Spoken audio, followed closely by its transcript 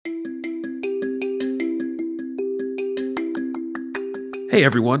Hey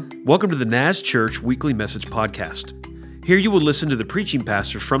everyone, welcome to the Naz Church Weekly Message Podcast. Here you will listen to the preaching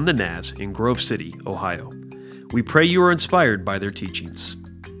pastors from the Naz in Grove City, Ohio. We pray you are inspired by their teachings.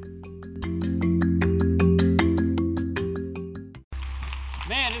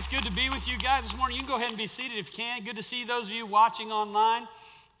 Man, it's good to be with you guys this morning. You can go ahead and be seated if you can. Good to see those of you watching online.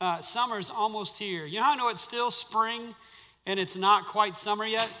 Summer's almost here. You know how I know it's still spring and it's not quite summer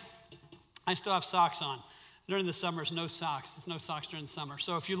yet? I still have socks on. During the summer, it's no socks. It's no socks during the summer.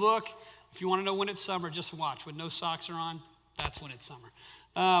 So if you want to know when it's summer, just watch. When no socks are on, that's when it's summer.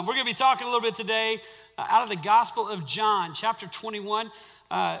 We're going to be talking a little bit today out of the Gospel of John, chapter 21.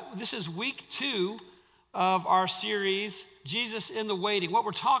 This is week 2 of our series, Jesus in the Waiting. What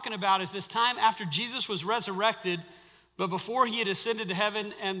we're talking about is this time after Jesus was resurrected, but before he had ascended to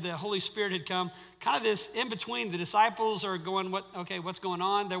heaven and the Holy Spirit had come, kind of this in between. The disciples are going, what's going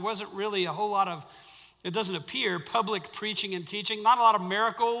on? There wasn't really a whole lot of, it doesn't appear, public preaching and teaching. Not a lot of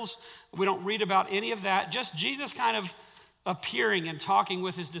miracles. We don't read about any of that. Just Jesus kind of appearing and talking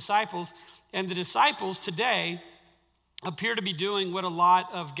with his disciples. And the disciples today appear to be doing what a lot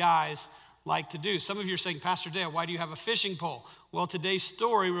of guys like to do. Some of you are saying, Pastor Dale, why do you have a fishing pole? Well, today's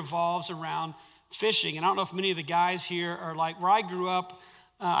story revolves around fishing. And I don't know if many of the guys here are like where I grew up.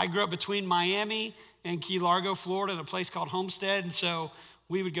 I grew up between Miami and Key Largo, Florida, at a place called Homestead. And so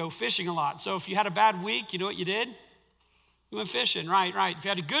we would go fishing a lot. So if you had a bad week, you know what you did? You went fishing, right. If you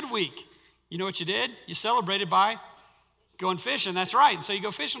had a good week, you know what you did? You celebrated by going fishing, that's right. And so you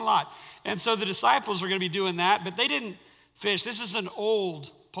go fishing a lot. And so the disciples are going to be doing that, but they didn't fish. This is an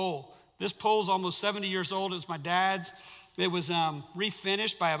old pole. This pole's almost 70 years old. It was my dad's. It was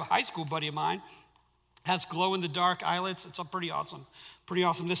refinished by a high school buddy of mine. Has glow-in-the-dark eyelets. It's pretty awesome.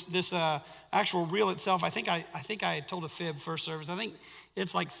 This actual reel itself, I think I told a fib first service. I think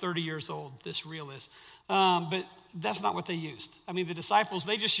it's like 30 years old, this reel is. But that's not what they used. I mean, the disciples,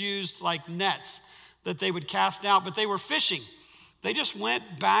 they just used like nets that they would cast out, but they were fishing. They just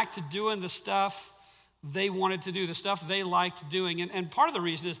went back to doing the stuff they wanted to do, the stuff they liked doing. And part of the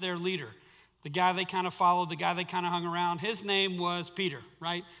reason is their leader, the guy they kind of followed, the guy they kind of hung around. His name was Peter,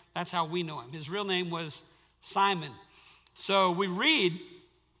 right? That's how we know him. His real name was Simon. So we read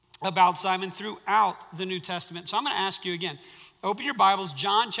about Simon throughout the New Testament. So I'm going to ask you again, open your Bibles,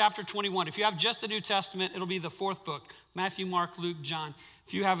 John chapter 21. If you have just the New Testament, it'll be the 4th book, Matthew, Mark, Luke, John.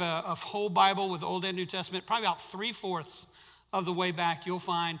 If you have a whole Bible with Old and New Testament, probably about 3/4 of the way back, you'll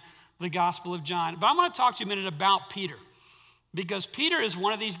find the Gospel of John. But I'm going to talk to you a minute about Peter, because Peter is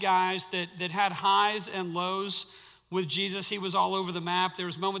one of these guys that had highs and lows with Jesus. He was all over the map. There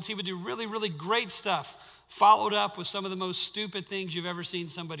was moments he would do really, really great stuff, followed up with some of the most stupid things you've ever seen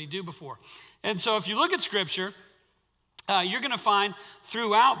somebody do before. And so if you look at Scripture, you're going to find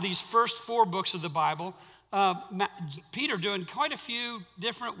throughout these first 4 books of the Bible, Peter doing quite a few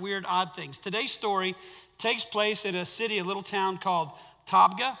different weird, odd things. Today's story takes place in a city, a little town called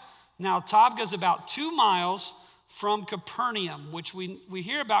Tabgha. Now, Tabgha is about 2 miles from Capernaum, which we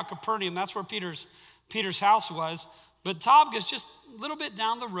hear about Capernaum. That's where Peter's house was. But Tabgha is just a little bit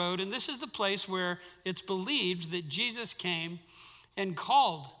down the road, and this is the place where it's believed that Jesus came and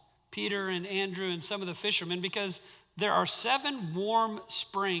called Peter and Andrew and some of the fishermen, because there are 7 warm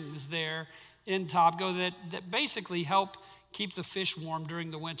springs there in Tabgha that basically help keep the fish warm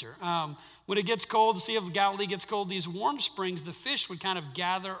during the winter. When it gets cold, the Sea of Galilee gets cold, these warm springs, the fish would kind of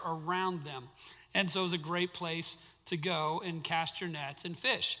gather around them. And so it was a great place to go and cast your nets and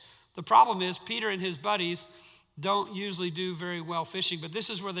fish. The problem is Peter and his buddies don't usually do very well fishing, but this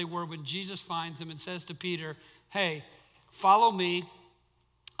is where they were when Jesus finds them and says to Peter, hey, follow me,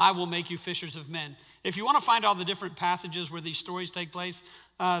 I will make you fishers of men. If you want to find all the different passages where these stories take place,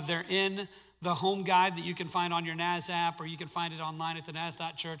 they're in the home guide that you can find on your Naz app, or you can find it online at the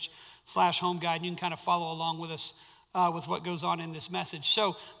naz.church/home guide, and you can kind of follow along with us with what goes on in this message.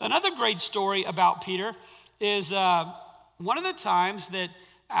 So another great story about Peter is one of the times that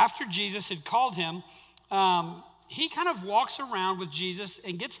after Jesus had called him, he kind of walks around with Jesus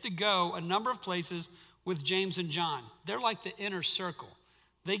and gets to go a number of places with James and John. They're like the inner circle.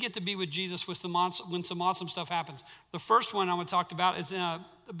 They get to be with Jesus when some awesome stuff happens. The first one I want to talk about is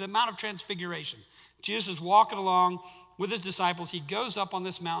the Mount of Transfiguration. Jesus is walking along with his disciples. He goes up on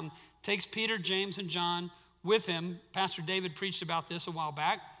this mountain, takes Peter, James, and John with him. Pastor David preached about this a while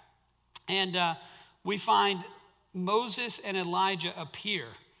back. And we find Moses and Elijah appear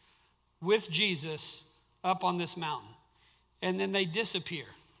with Jesus up on this mountain. And then they disappear.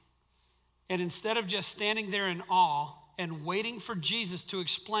 And instead of just standing there in awe and waiting for Jesus to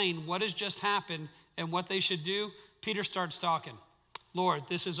explain what has just happened and what they should do, Peter starts talking. Lord,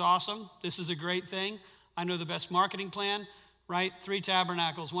 this is awesome. This is a great thing. I know the best marketing plan. right? 3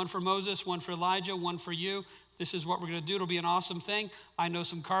 tabernacles, one for Moses, one for Elijah, one for you. This is what we're going to do. It'll be an awesome thing. I know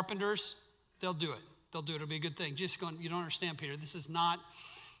some carpenters. They'll do it. They'll do it. It'll be a good thing. Just going, you don't understand, Peter. This is not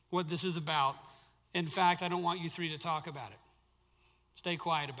what this is about. In fact, I don't want you 3 to talk about it. Stay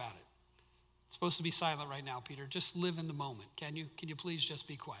quiet about it. It's supposed to be silent right now, Peter. Just live in the moment. Can you? Can you please just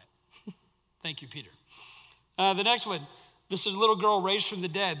be quiet? Thank you, Peter. The next one, this is a little girl raised from the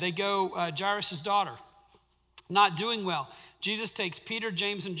dead. They go, Jairus' daughter, not doing well. Jesus takes Peter,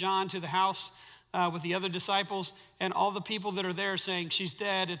 James, and John to the house with the other disciples, and all the people that are there saying, she's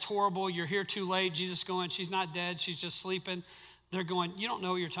dead, it's horrible, you're here too late. Jesus going, she's not dead, she's just sleeping. They're going, you don't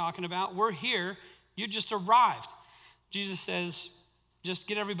know what you're talking about. We're here, you just arrived. Jesus says, just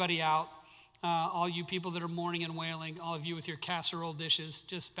get everybody out. All you people that are mourning and wailing, all of you with your casserole dishes,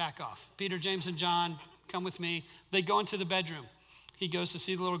 just back off. Peter, James, and John, come with me. They go into the bedroom. He goes to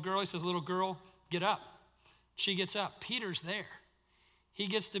see the little girl. He says, little girl, get up. She gets up. Peter's there. He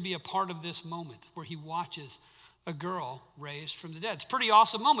gets to be a part of this moment where he watches a girl raised from the dead. It's a pretty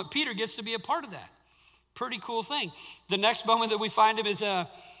awesome moment. Peter gets to be a part of that. Pretty cool thing. The next moment that we find him is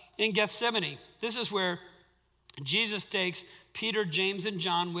in Gethsemane. This is where Jesus takes Peter, James, and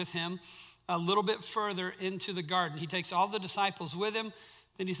John with him a little bit further into the garden. He takes all the disciples with him.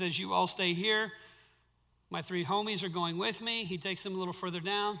 Then he says, you all stay here. My 3 homies are going with me. He takes them a little further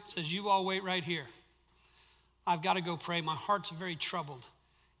down, says, you all wait right here. I've got to go pray. My heart's very troubled.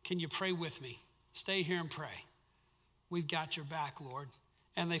 Can you pray with me? Stay here and pray. We've got your back, Lord.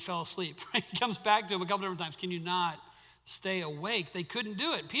 And they fell asleep. He comes back to him a couple different times. Can you not stay awake? They couldn't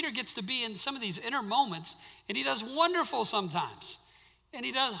do it. Peter gets to be in some of these inner moments, and he does wonderful sometimes, and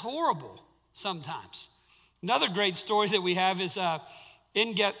he does horrible sometimes. Another great story that we have is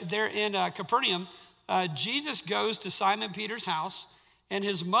in Capernaum. Jesus goes to Simon Peter's house, and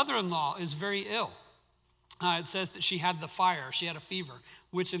his mother-in-law is very ill. It says that she had the fire. She had a fever,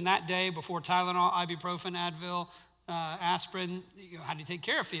 which in that day, before Tylenol, ibuprofen, Advil, aspirin, how do you take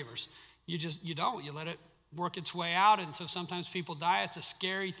care of fevers? You don't. You let it work its way out, and so sometimes people die. It's a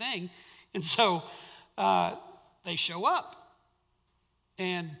scary thing. And so they show up,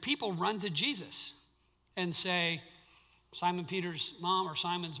 and people run to Jesus and say, Simon Peter's mom or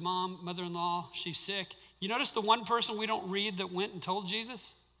Simon's mom, mother-in-law, she's sick. You notice the one person we don't read that went and told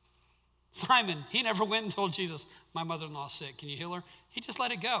Jesus? Simon, he never went and told Jesus, my mother-in-law's sick. Can you heal her? He just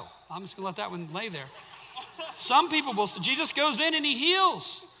let it go. I'm just going to let that one lay there. Some people will say, Jesus goes in and he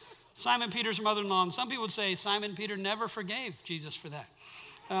heals Simon Peter's mother-in-law. And some people would say, Simon Peter never forgave Jesus for that.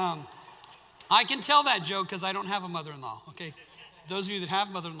 I can tell that joke because I don't have a mother-in-law, okay? Those of you that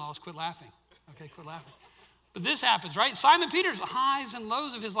have mother-in-laws, quit laughing. Okay, quit laughing. But this happens, right? Simon Peter's highs and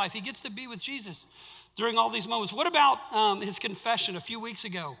lows of his life. He gets to be with Jesus during all these moments. What about his confession a few weeks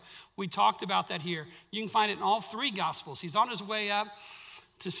ago? We talked about that here. You can find it in all 3 Gospels. He's on his way up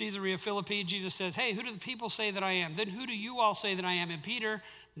to Caesarea Philippi. Jesus says, hey, who do the people say that I am? Then who do you all say that I am? And Peter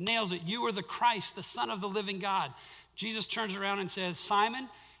nails it. You are the Christ, the Son of the living God. Jesus turns around and says, Simon,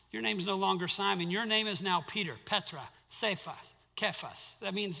 your name's no longer Simon. Your name is now Peter, Petra, Cephas, Kephas.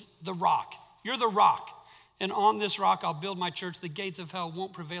 That means the rock. You're the rock. And on this rock, I'll build my church. The gates of hell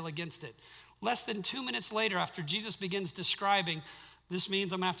won't prevail against it. Less than 2 minutes later, after Jesus begins describing, this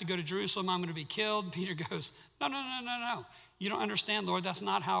means I'm going to have to go to Jerusalem. I'm going to be killed. Peter goes, no. You don't understand, Lord. That's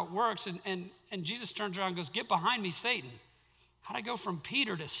not how it works. And Jesus turns around and goes, get behind me, Satan. How'd I go from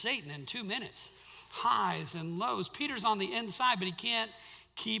Peter to Satan in 2 minutes? Highs and lows. Peter's on the inside, but he can't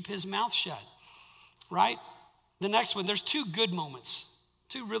keep his mouth shut, right? The next one, there's 2 good moments,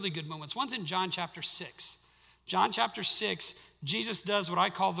 2 really good moments. One's in John chapter 6. John chapter 6, Jesus does what I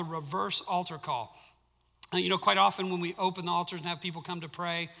call the reverse altar call. Quite often when we open the altars and have people come to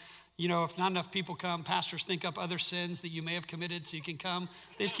pray, if not enough people come, pastors think up other sins that you may have committed so you can come.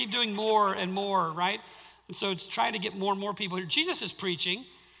 They just keep doing more and more, right? And so it's trying to get more and more people here. Jesus is preaching,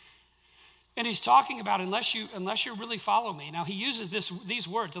 and he's talking about unless you really follow me. Now he uses these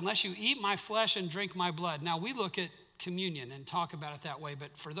words, unless you eat my flesh and drink my blood. Now we look at communion and talk about it that way,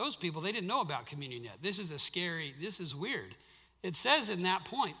 but for those people, they didn't know about communion yet. This is weird. It says in that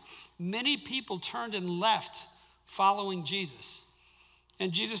point, many people turned and left following Jesus.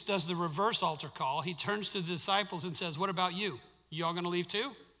 And Jesus does the reverse altar call. He turns to the disciples and says, what about you? You all gonna leave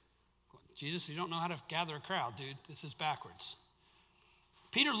too? Jesus, you don't know how to gather a crowd, dude. This is backwards.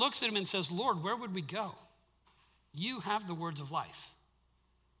 Peter looks at him and says, Lord, where would we go? You have the words of life.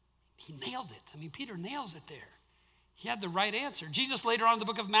 He nailed it. Peter nails it there. He had the right answer. Jesus later on in the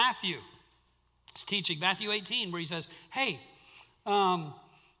book of Matthew is teaching, Matthew 18, where he says, hey,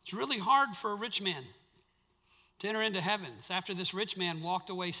 it's really hard for a rich man to enter into heaven. It's after this rich man walked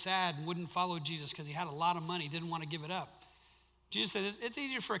away sad and wouldn't follow Jesus because he had a lot of money, didn't want to give it up. Jesus said, it's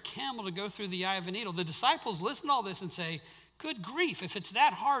easier for a camel to go through the eye of a needle. The disciples listen to all this and say, good grief, if it's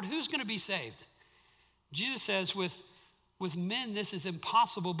that hard, who's going to be saved? Jesus says, with men this is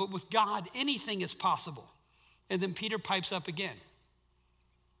impossible, but with God anything is possible. And then Peter pipes up again.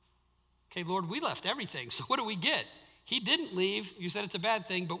 Okay, Lord, we left everything, so what do we get? He didn't leave. You said it's a bad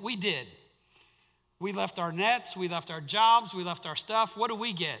thing, but we did. We left our nets, we left our jobs, we left our stuff. What do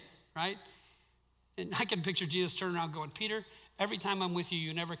we get, right? And I can picture Jesus turning around going, Peter, every time I'm with you,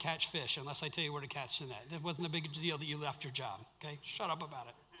 you never catch fish unless I tell you where to catch the net. It wasn't a big deal that you left your job, okay? Shut up about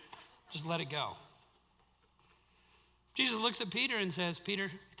it. Just let it go. Jesus looks at Peter and says, Peter,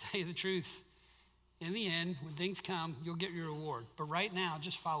 I tell you the truth. In the end, when things come, you'll get your reward. But right now,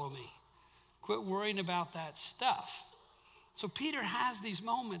 just follow me. Quit worrying about that stuff. So Peter has these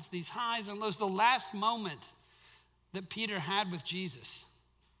moments, these highs and lows. The last moment that Peter had with Jesus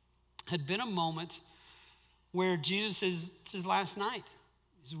had been a moment where Jesus it's his last night.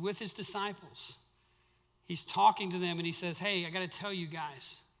 He's with his disciples. He's talking to them and he says, hey, I got to tell you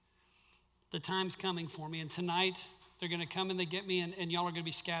guys, the time's coming for me. And tonight they're going to come and they get me and y'all are going to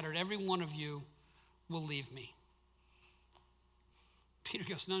be scattered. Every one of you will leave me. Peter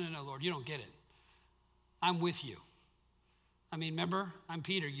goes, no, Lord, you don't get it. I'm with you. I mean, remember, I'm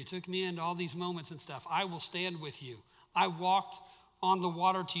Peter. You took me into all these moments and stuff. I will stand with you. I walked on the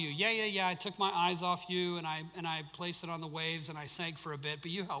water to you. Yeah. I took my eyes off you and I placed it on the waves and I sank for a bit,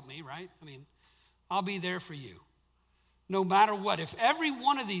 but you helped me, right? I mean, I'll be there for you. No matter what. If every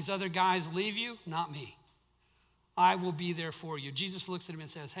one of these other guys leave you, not me. I will be there for you. Jesus looks at him and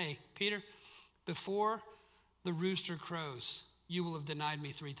says, hey, Peter, before the rooster crows, you will have denied me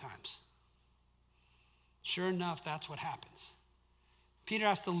 3 times. Sure enough, that's what happens. Peter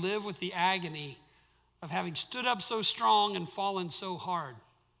has to live with the agony of having stood up so strong and fallen so hard.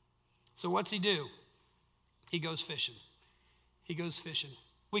 So what's he do? He goes fishing.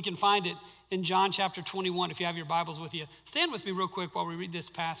 We can find it in John chapter 21 if you have your Bibles with you. Stand with me real quick while we read this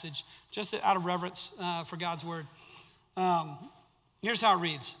passage, just out of reverence for God's word. Here's how it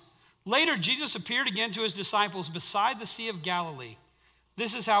reads. Later, Jesus appeared again to his disciples beside the Sea of Galilee.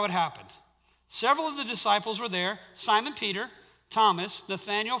 This is how it happened. Several of the disciples were there, Simon Peter, Thomas,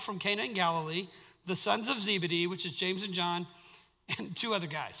 Nathanael from Cana in Galilee, the sons of Zebedee, which is James and John, and 2 other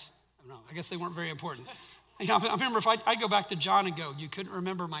guys. I don't know, I guess they weren't very important. You know, I remember if I'd go back to John and go, you couldn't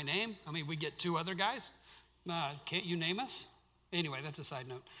remember my name? I mean, we get 2 other guys. Can't you name us? Anyway, that's a side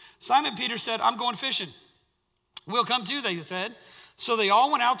note. Simon Peter said, I'm going fishing. We'll come too, they said. So they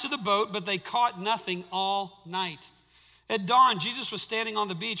all went out to the boat, but they caught nothing all night. At dawn, Jesus was standing on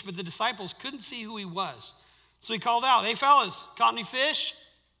the beach, but the disciples couldn't see who he was. So he called out, hey fellas, caught any fish?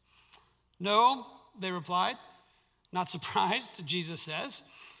 No, they replied. Not surprised, Jesus says.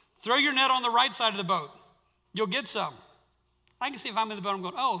 Throw your net on the right side of the boat. You'll get some. I can see if I'm in the boat, I'm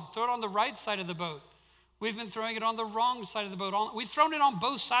going, oh, throw it on the right side of the boat. We've been throwing it on the wrong side of the boat. We've thrown it on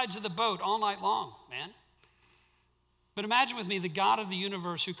both sides of the boat all night long, man. But imagine with me the God of the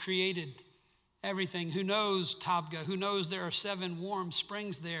universe who created everything, who knows Tabga, who knows there are 7 warm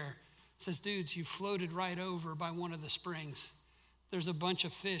springs there, says, dudes, you floated right over by one of the springs. There's a bunch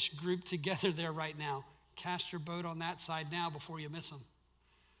of fish grouped together there right now. Cast your boat on that side now before you miss them.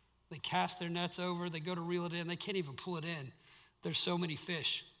 They cast their nets over. They go to reel it in. They can't even pull it in. There's so many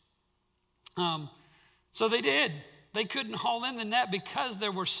fish. So they did. They couldn't haul in the net because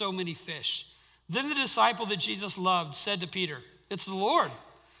there were so many fish. Then the disciple that Jesus loved said to Peter, it's the Lord.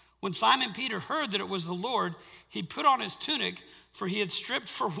 When Simon Peter heard that it was the Lord, he put on his tunic, for he had stripped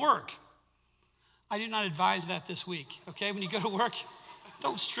for work. I do not advise that this week, okay? When you go to work,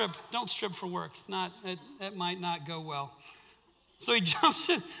 don't strip for work. It might not go well. So he jumps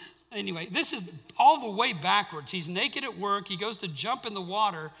in. Anyway, this is all the way backwards. He's naked at work. He goes to jump in the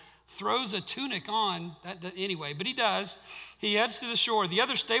water, throws a tunic on. Anyway, but he does. He heads to the shore. The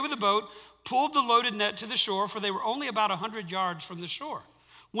others stay with the boat, pulled the loaded net to the shore, for they were only about 100 yards from the shore.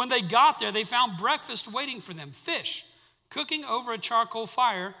 When they got there, they found breakfast waiting for them, fish, cooking over a charcoal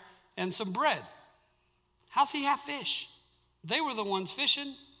fire, and some bread. How's he have fish? They were the ones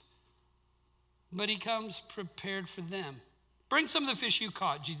fishing, but he comes prepared for them. Bring some of the fish you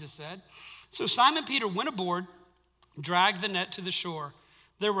caught, Jesus said. So Simon Peter went aboard, dragged the net to the shore.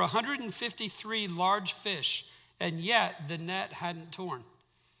 There were 153 large fish, and yet the net hadn't torn.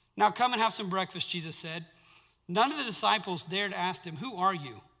 Now come and have some breakfast, Jesus said. None of the disciples dared ask him, who are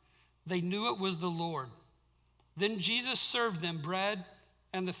you? They knew it was the Lord. Then Jesus served them bread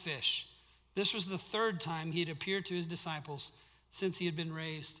and the fish. This was the 3rd time he had appeared to his disciples since he had been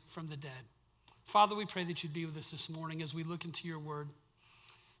raised from the dead. Father, we pray that you'd be with us this morning as we look into your word.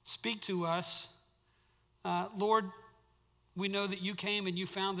 Speak to us. Lord, We know that you came and you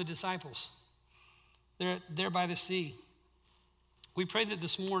found the disciples. They're there by the sea. We pray that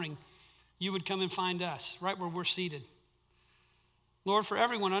this morning you would come and find us right where we're seated. Lord, for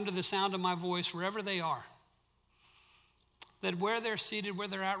everyone under the sound of my voice, wherever they are, that where they're seated, where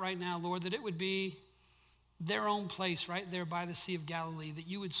they're at right now, Lord, that it would be their own place right there by the Sea of Galilee, that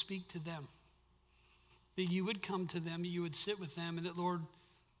you would speak to them, that you would come to them, that you would sit with them, and that, Lord,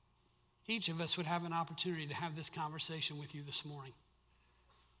 each of us would have an opportunity to have this conversation with you this morning.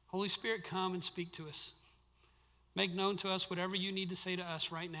 Holy Spirit, come and speak to us. Make known to us whatever you need to say to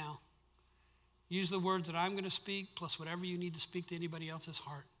us right now. Use the words that I'm going to speak, plus whatever you need to speak to anybody else's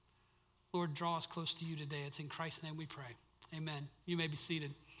heart. Lord, draw us close to you today. It's in Christ's name we pray. Amen. You may be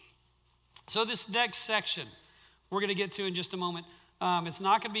seated. So this next section we're going to get to in just a moment. It's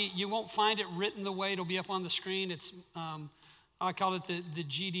not going to be, you won't find it written the way it'll be up on the screen. It's, I call it the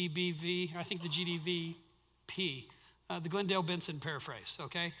GDBV, I think the GDVP, the Glendale Benson paraphrase,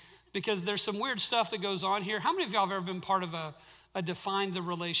 okay? Because there's some weird stuff that goes on here. How many of y'all have ever been part of a define the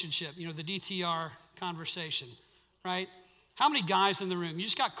relationship, the DTR conversation, right? How many guys in the room, you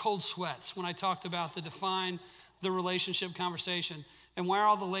just got cold sweats when I talked about the define the relationship conversation, and why are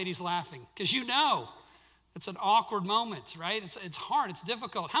all the ladies laughing? Because it's an awkward moment, right? It's hard, it's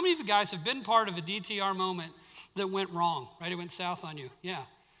difficult. How many of you guys have been part of a DTR moment that went wrong, right? It went south on you, yeah.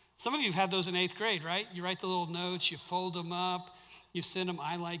 Some of you have had those in 8th grade, right? You write the little notes, you fold them up, you send them,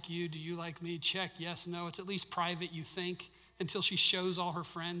 I like you, do you like me? Check, yes, no. It's at least private, you think, until she shows all her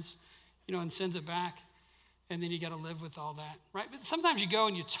friends, and sends it back. And then you got to live with all that, right? But sometimes you go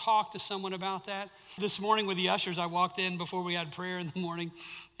and you talk to someone about that. This morning with the ushers, I walked in before we had prayer in the morning,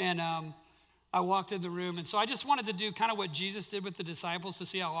 and I walked in the room. And so I just wanted to do kind of what Jesus did with the disciples to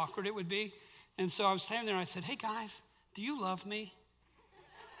see how awkward it would be. And so I was standing there and I said, hey guys, do you love me?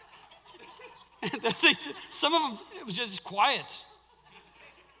 And some of them, it was just quiet.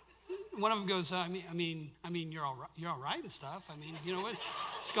 One of them goes, I mean, you're all right and stuff. I mean, what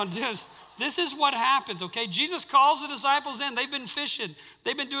it's going to do is, this is what happens, okay? Jesus calls the disciples in. They've been fishing.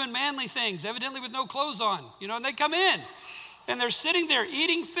 They've been doing manly things, evidently with no clothes on, and they come in. And they're sitting there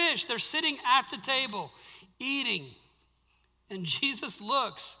eating fish. They're sitting at the table eating. And Jesus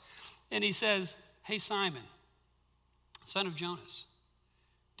looks and he says, hey, Simon, son of Jonas,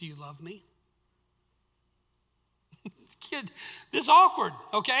 do you love me? Kid, this is awkward,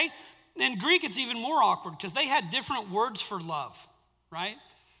 okay? In Greek, it's even more awkward because they had different words for love, right?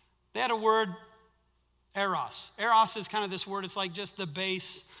 They had a word, eros. Eros is kind of this word. It's like just the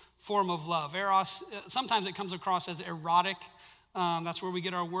base form of love. Eros, sometimes it comes across as erotic. That's where we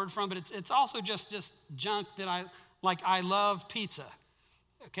get our word from. But it's also just junk that I love pizza.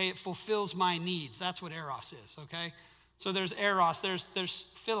 Okay, it fulfills my needs. That's what eros is, okay? So there's eros. There's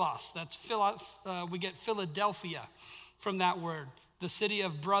philos. That's we get Philadelphia from that word. The city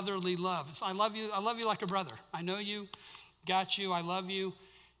of brotherly love. It's, I love you like a brother. I know you, got you, I love you.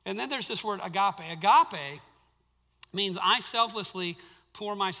 And then there's this word agape. Agape means I selflessly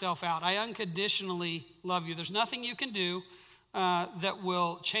pour myself out. I unconditionally love you. There's nothing you can do that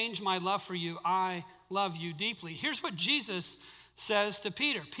will change my love for you. I love you deeply. Here's what Jesus says to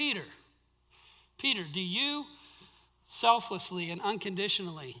Peter. Peter, do you selflessly and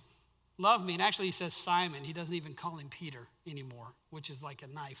unconditionally love me? And actually he says Simon. He doesn't even call him Peter anymore, which is like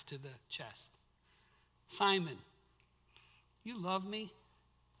a knife to the chest. Simon, you love me?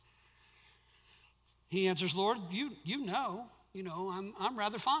 He answers, Lord, you know, I'm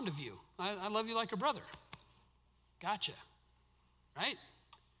rather fond of you. I love you like a brother. Gotcha, right?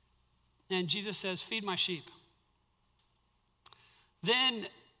 And Jesus says, feed my sheep. Then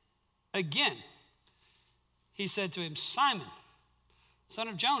again, he said to him, Simon, son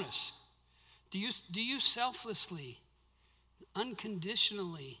of Jonas, do you selflessly,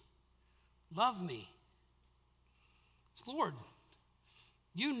 unconditionally love me? Lord,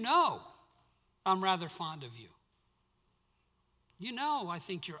 you know I'm rather fond of you. You know I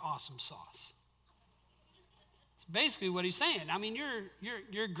think you're awesome sauce. It's basically what he's saying. I mean,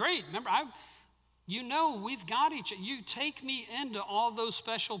 you're great. Remember, we've got each other. You take me into all those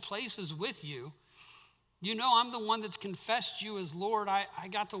special places with you. You know I'm the one that's confessed you as Lord. I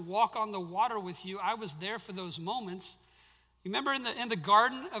got to walk on the water with you. I was there for those moments. You remember in the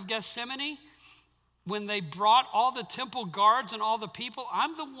Garden of Gethsemane, when they brought all the temple guards and all the people,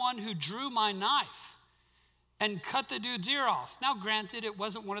 I'm the one who drew my knife and cut the dude's ear off. Now, granted, it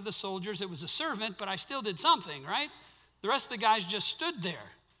wasn't one of the soldiers, it was a servant, but I still did something, right? The rest of the guys just stood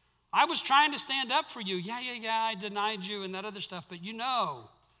there. I was trying to stand up for you. Yeah, I denied you and that other stuff, but I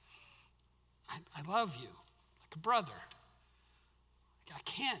love you like a brother. I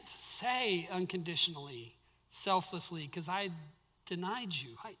can't say unconditionally, selflessly because I denied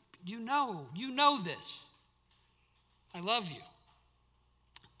you. You know this. I love you.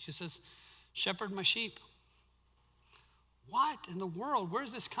 She says, shepherd my sheep. What in the world?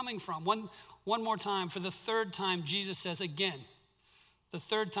 Where's this coming from? One more time. For the third time, Jesus says again, the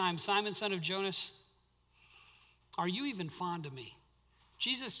third time, Simon, son of Jonas, are you even fond of me?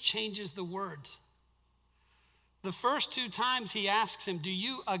 Jesus changes the words. The first two times he asks him, do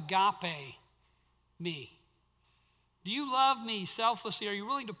you agape me? Do you love me selflessly? Are you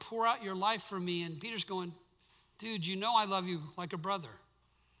willing to pour out your life for me? And Peter's going, dude, you know I love you like a brother.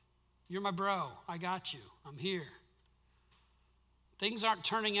 You're my bro. I got you. I'm here. Things aren't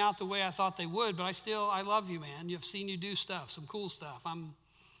turning out the way I thought they would, but I love you, man. You've seen you do stuff, some cool stuff.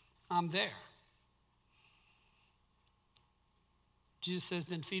 I'm there. Jesus says,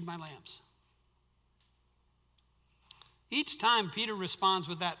 then feed my lambs. Each time Peter responds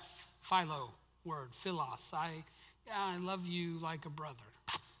with that philo word, philos. I love you like a brother.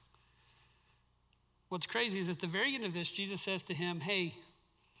 What's crazy is at the very end of this, Jesus says to him, hey,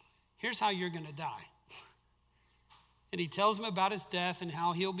 here's how you're going to die. And he tells him about his death and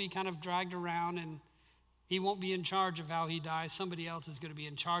how he'll be kind of dragged around and he won't be in charge of how he dies. Somebody else is going to be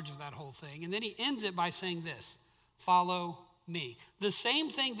in charge of that whole thing. And then he ends it by saying this, follow me. The same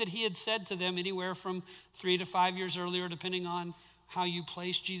thing that he had said to them anywhere from 3 to 5 years earlier, depending on how you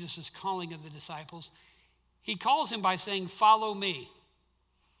place Jesus' calling of the disciples. He calls him by saying, follow me.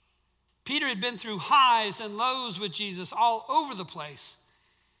 Peter had been through highs and lows with Jesus all over the place.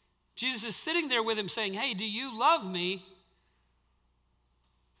 Jesus is sitting there with him saying, hey, do you love me?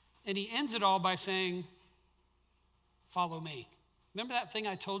 And he ends it all by saying, follow me. Remember that thing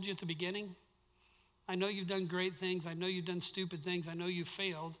I told you at the beginning? I know you've done great things. I know you've done stupid things. I know you've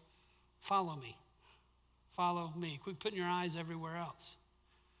failed. Follow me. Follow me. Quit putting your eyes everywhere else.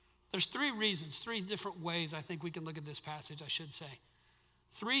 There's three different ways I think we can look at this passage, I should say.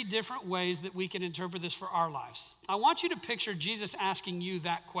 3 different ways that we can interpret this for our lives. I want you to picture Jesus asking you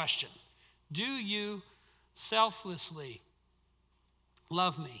that question. Do you selflessly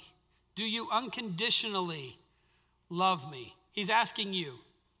love me? Do you unconditionally love me? He's asking you,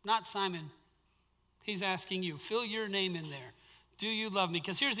 not Simon. He's asking you. Fill your name in there. Do you love me?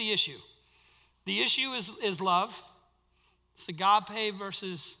 Because here's the issue. The issue is love. It's agape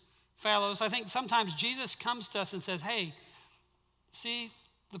versus philos. I think sometimes Jesus comes to us and says, hey, see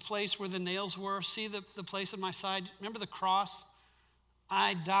the place where the nails were? See the place of my side? Remember the cross?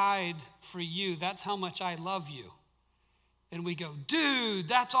 I died for you. That's how much I love you. And we go, dude,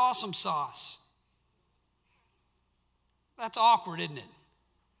 that's awesome sauce. That's awkward, isn't it?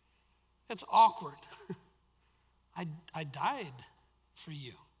 It's awkward. I died for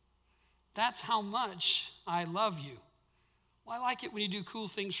you. That's how much I love you. Well, I like it when you do cool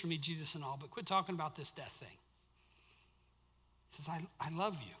things for me, Jesus and all, but quit talking about this death thing. He says, I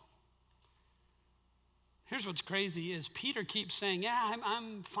love you. Here's what's crazy is Peter keeps saying, yeah,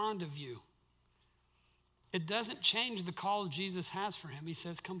 I'm fond of you. It doesn't change the call Jesus has for him. He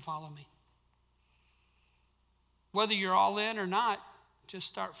says, come follow me. Whether you're all in or not, just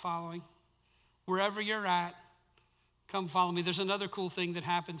start following. Wherever you're at, come follow me. There's another cool thing that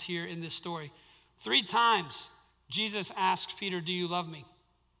happens here in this story. 3 times Jesus asks Peter, do you love me?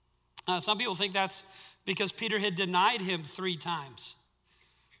 Some people think that's because Peter had denied him 3 times.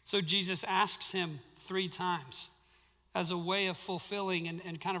 So Jesus asks him 3 times as a way of fulfilling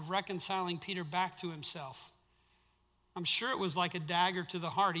and kind of reconciling Peter back to himself. I'm sure it was like a dagger to the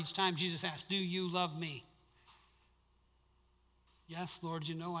heart each time Jesus asked, do you love me? Yes, Lord,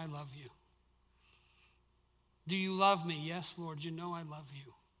 you know I love you. Do you love me? Yes, Lord, you know I love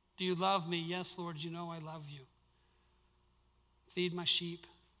you. Do you love me? Yes, Lord, you know I love you. Feed my sheep.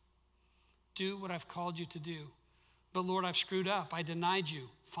 Do what I've called you to do. But Lord, I've screwed up. I denied you.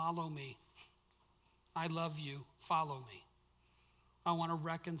 Follow me. I love you. Follow me. I want to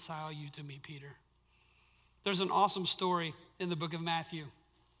reconcile you to me, Peter. There's an awesome story in the book of Matthew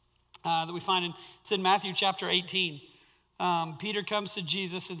that we find it's in Matthew chapter 18. Peter comes to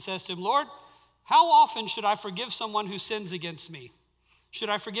Jesus and says to him, Lord, how often should I forgive someone who sins against me? Should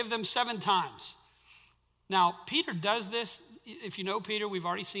I forgive them 7 times? Now, Peter does this. If you know Peter, we've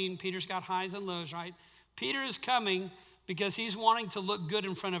already seen Peter's got highs and lows, right? Peter is coming because he's wanting to look good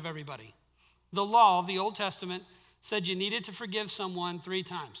in front of everybody. The law, the Old Testament, said you needed to forgive someone 3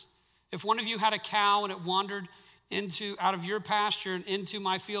 times. If one of you had a cow and it wandered out of your pasture and into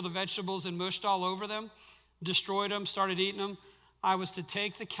my field of vegetables and mushed all over them, destroyed them, started eating them, I was to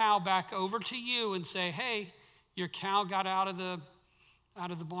take the cow back over to you and say, hey, your cow got out of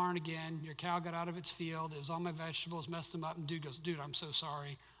the barn again. Your cow got out of its field. It was on my vegetables, messed them up. And dude goes, dude, I'm so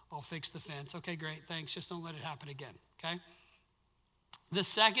sorry. I'll fix the fence. Okay, great, thanks. Just don't let it happen again, okay? The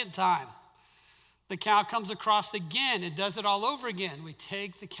second time, the cow comes across again. It does it all over again. We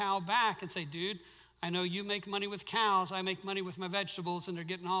take the cow back and say, dude, I know you make money with cows. I make money with my vegetables, and they're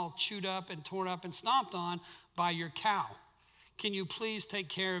getting all chewed up and torn up and stomped on by your cow. Can you please take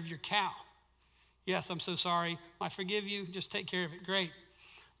care of your cow? Yes, I'm so sorry. I forgive you. Just take care of it. Great.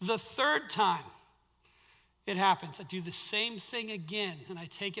 The third time it happens, I do the same thing again, and I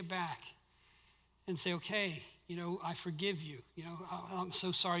take it back and say, okay, I forgive you. I'm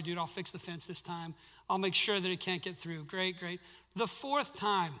so sorry, dude. I'll fix the fence this time. I'll make sure that it can't get through. Great. The fourth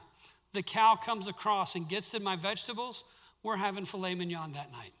time the cow comes across and gets to my vegetables, we're having filet mignon that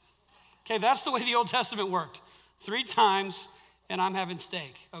night. Okay, that's the way the Old Testament worked. 3 times, and I'm having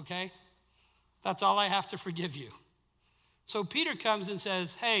steak, okay? That's all I have to forgive you. So Peter comes and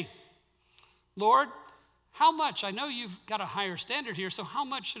says, hey, Lord, how much? I know you've got a higher standard here, so how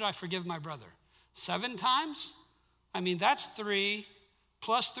much should I forgive my brother? 7 times? That's 3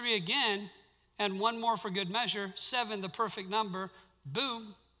 plus 3 again, and 1 more for good measure. 7, the perfect number.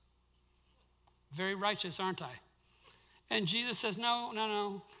 Boom. Very righteous, aren't I? And Jesus says,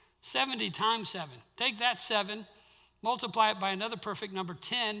 no. 70 times 7. Take that 7, multiply it by another perfect number,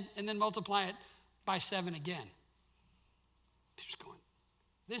 10, and then multiply it by 7 again. Peter's going,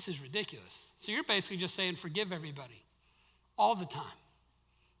 this is ridiculous. So you're basically just saying forgive everybody all the time,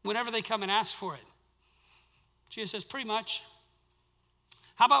 whenever they come and ask for it. Jesus says, pretty much.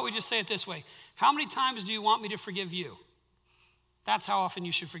 How about we just say it this way? How many times do you want me to forgive you? That's how often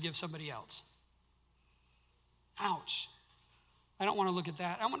you should forgive somebody else. Ouch. I don't want to look at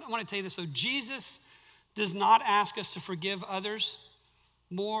that. I want to tell you this, though. Jesus does not ask us to forgive others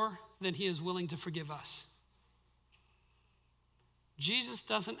more than he is willing to forgive us. Jesus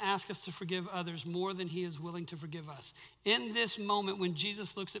doesn't ask us to forgive others more than he is willing to forgive us. In this moment, when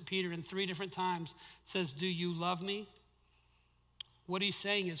Jesus looks at Peter in 3 different times, says, do you love me? What he's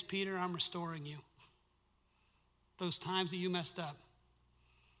saying is, Peter, I'm restoring you. Those times that you messed up,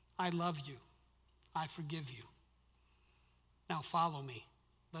 I love you. I forgive you. Now follow me.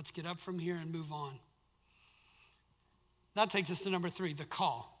 Let's get up from here and move on. That takes us to number 3, the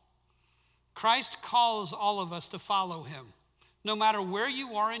call. Christ calls all of us to follow him. No matter where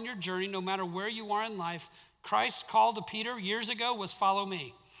you are in your journey, no matter where you are in life, Christ's call to Peter years ago was follow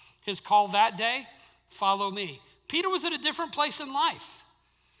me. His call that day, follow me. Peter was at a different place in life.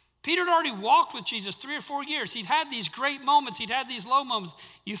 Peter had already walked with Jesus 3 or 4 years. He'd had these great moments. He'd had these low moments.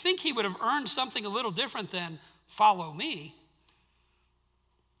 You think he would have earned something a little different than follow me.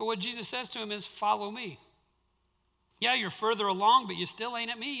 But what Jesus says to him is follow me. Yeah, you're further along, but you still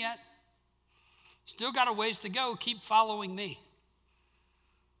ain't at me yet. Still got a ways to go. Keep following me.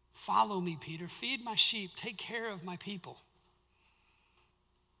 Follow me, Peter. Feed my sheep. Take care of my people.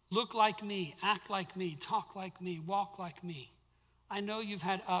 Look like me. Act like me. Talk like me. Walk like me. I know you've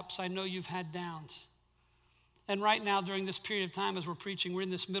had ups. I know you've had downs. And right now, during this period of time as we're preaching, we're in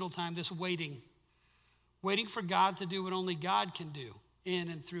this middle time, this waiting for God to do what only God can do in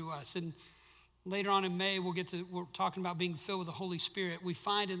and through us. And later on in May, we're talking about being filled with the Holy Spirit. We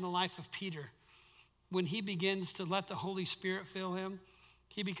find in the life of Peter, when he begins to let the Holy Spirit fill him,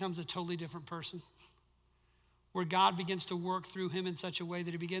 he becomes a totally different person. Where God begins to work through him in such a way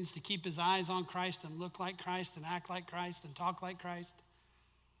that he begins to keep his eyes on Christ and look like Christ and act like Christ and talk like Christ.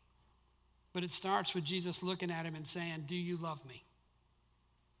 But it starts with Jesus looking at him and saying, do you love me?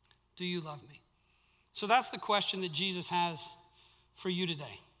 Do you love me? So that's the question that Jesus has for you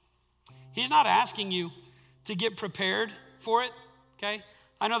today. He's not asking you to get prepared for it, okay?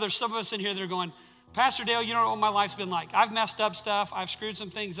 I know there's some of us in here that are going, Pastor Dale, you don't know what my life's been like. I've messed up stuff. I've screwed some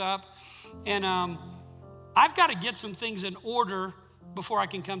things up. And I've got to get some things in order before I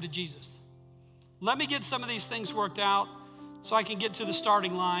can come to Jesus. Let me get some of these things worked out so I can get to the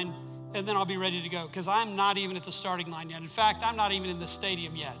starting line, and then I'll be ready to go, because I'm not even at the starting line yet. In fact, I'm not even in the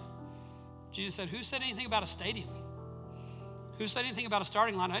stadium yet. Jesus said, who said anything about a stadium? Who said anything about a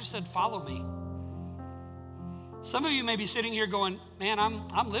starting line? I just said, follow me. Some of you may be sitting here going, man,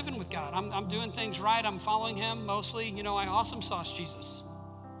 I'm living with God. I'm doing things right. I'm following him mostly. I awesome sauce Jesus.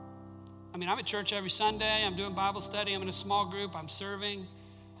 I'm at church every Sunday. I'm doing Bible study. I'm in a small group. I'm serving.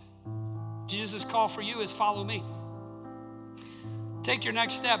 Jesus' call for you is follow me. Take your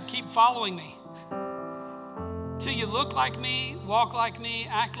next step. Keep following me. Till you look like me, walk like me,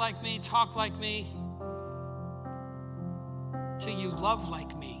 act like me, talk like me. Till you love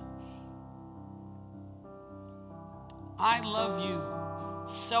like me. I love you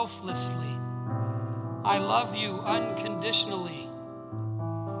selflessly. I love you unconditionally.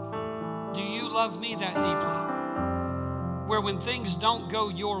 Do you love me that deeply? where when things don't go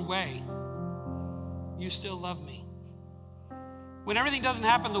your way, you still love me. When everything doesn't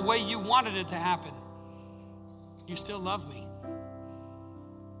happen the way you wanted it to happen, you still love me.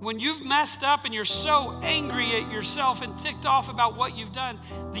 When you've messed up and you're so angry at yourself and ticked off about what you've done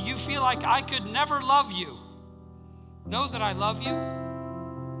that you feel like I could never love you, know that I love you.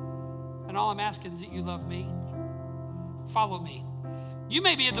 And all I'm asking is that you love me. Follow me. You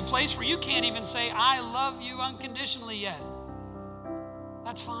may be at the place where you can't even say, I love you unconditionally yet.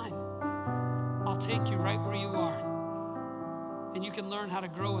 That's fine. I'll take you right where you are. And you can learn how to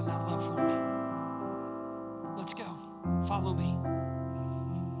grow in that love for me. Let's go. Follow me.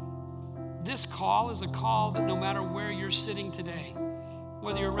 This call is a call that no matter where you're sitting today,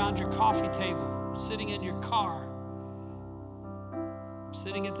 whether you're around your coffee table, sitting in your car,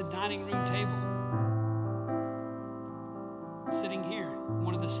 sitting at the dining room table, sitting here,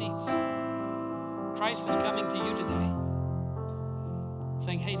 one of the seats, Christ is coming to you today,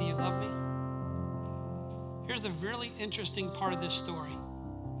 saying, hey, do you love me? Here's the really interesting part of this story.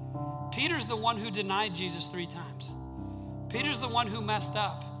 Peter's the one who denied Jesus 3 times. Peter's the one who messed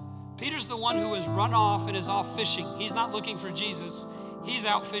up. Peter's the one who has run off and is off fishing. He's not looking for Jesus. He's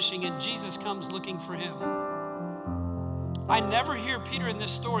out fishing, and Jesus comes looking for him. I never hear Peter in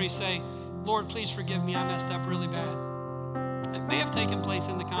this story say, Lord, please forgive me. I messed up really bad. It may have taken place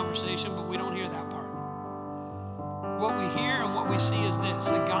in the conversation, but we don't hear that part. What we hear and what we see is this: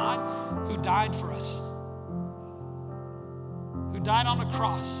 a God who died for us, who died on a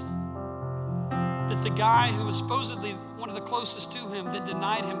cross, that the guy who was supposedly one of the closest to him that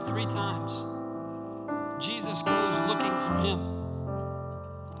denied him 3 times, Jesus goes looking for him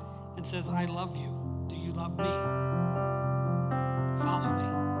and says, I love you. Do you love me? Follow me.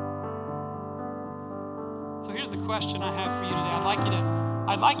 So here's the question I have for you today.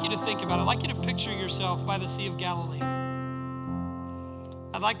 I'd like you to think about it. I'd like you to picture yourself by the Sea of Galilee.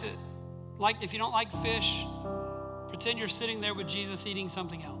 I'd like if you don't like fish, pretend you're sitting there with Jesus eating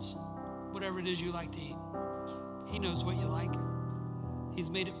something else. Whatever it is you like to eat. He knows what you like. He's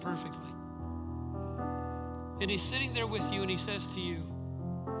made it perfectly. And he's sitting there with you and he says to you,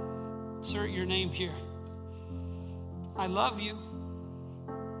 insert your name here. I love you.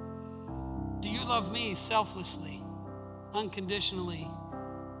 Do you love me selflessly, unconditionally,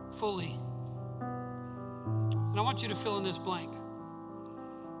 fully? And I want you to fill in this blank.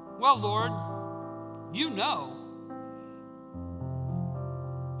 Well, Lord, you know.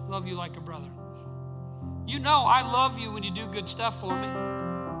 Love you like a brother. You know I love you when you do good stuff for me.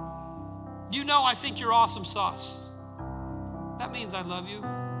 You know I think you're awesome sauce. That means I love you.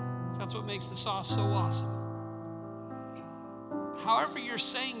 That's what makes the sauce so awesome. However you're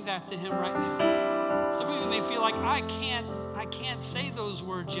saying that to him right now, some of you may feel like I can't say those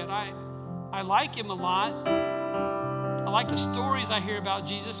words yet. I like him a lot. I like the stories I hear about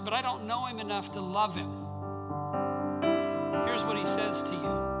Jesus, but I don't know him enough to love him. Here's what he says to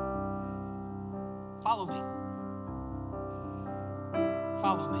you. Follow me.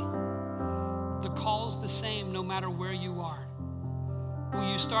 Follow me. The call's the same no matter where you are.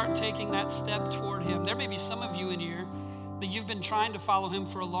 Will you start taking that step toward him? There may be some of you in here that you've been trying to follow him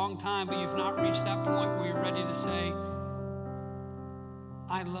for a long time, but you've not reached that point where you're ready to say,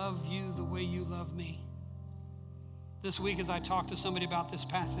 I love you the way you love me. This week as I talked to somebody about this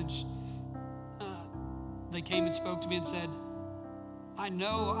passage, they came and spoke to me and said, I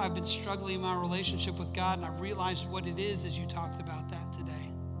know I've been struggling in my relationship with God, and I realized what it is as you talked about that today.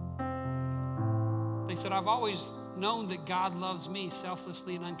 They said, I've always known that God loves me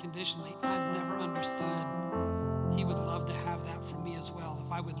selflessly and unconditionally. I've never understood he would love to have that for me as well.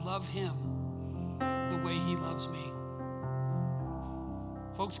 If I would love him the way he loves me.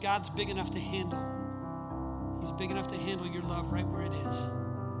 Folks, God's big enough to handle. He's big enough to handle your love right where it is.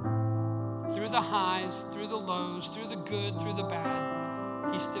 Through the highs, through the lows, through the good, through the bad,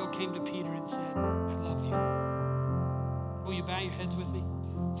 he still came to Peter and said, I love you. Will you bow your heads with me?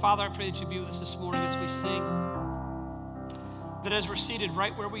 Father, I pray that you be with us this morning as we sing. That as we're seated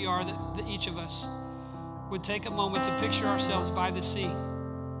right where we are, that each of us would take a moment to picture ourselves by the sea,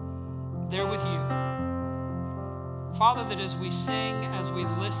 there with you. Father, that as we sing, as we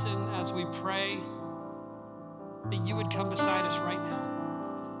listen, as we pray, that you would come beside us right now.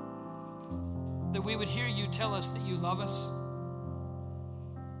 That we would hear you tell us that you love us.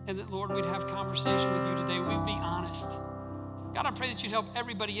 And that, Lord, we'd have conversation with you today. We'd be honest. God, I pray that you'd help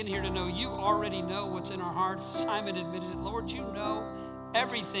everybody in here to know you already know what's in our hearts. Simon admitted it. Lord, you know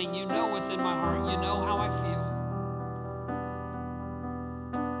everything. You know what's in my heart. You know how I feel.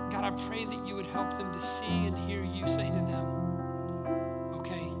 God, I pray that you would help them to see and hear you say to them,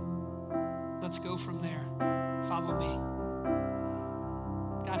 okay, let's go from there. Follow me.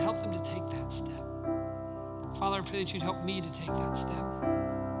 God, help them to take that step. Father, I pray that you'd help me to take that step.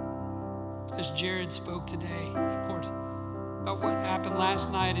 As Jared spoke today, Lord, about what happened last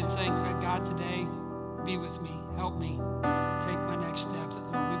night and saying, God, today, be with me. Help me take my next step,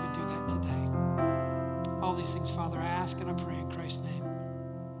 that, Lord, we would do that today. All these things, Father, I ask and I pray in Christ's name.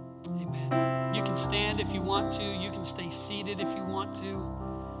 Amen. You can stand if you want to. You can stay seated if you want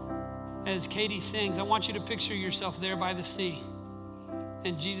to. As Katie sings, I want you to picture yourself there by the sea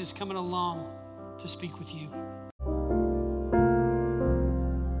and Jesus coming along to speak with you.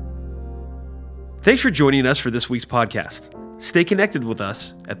 Thanks for joining us for this week's podcast. Stay connected with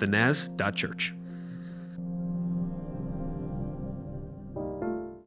us at thenaz.church.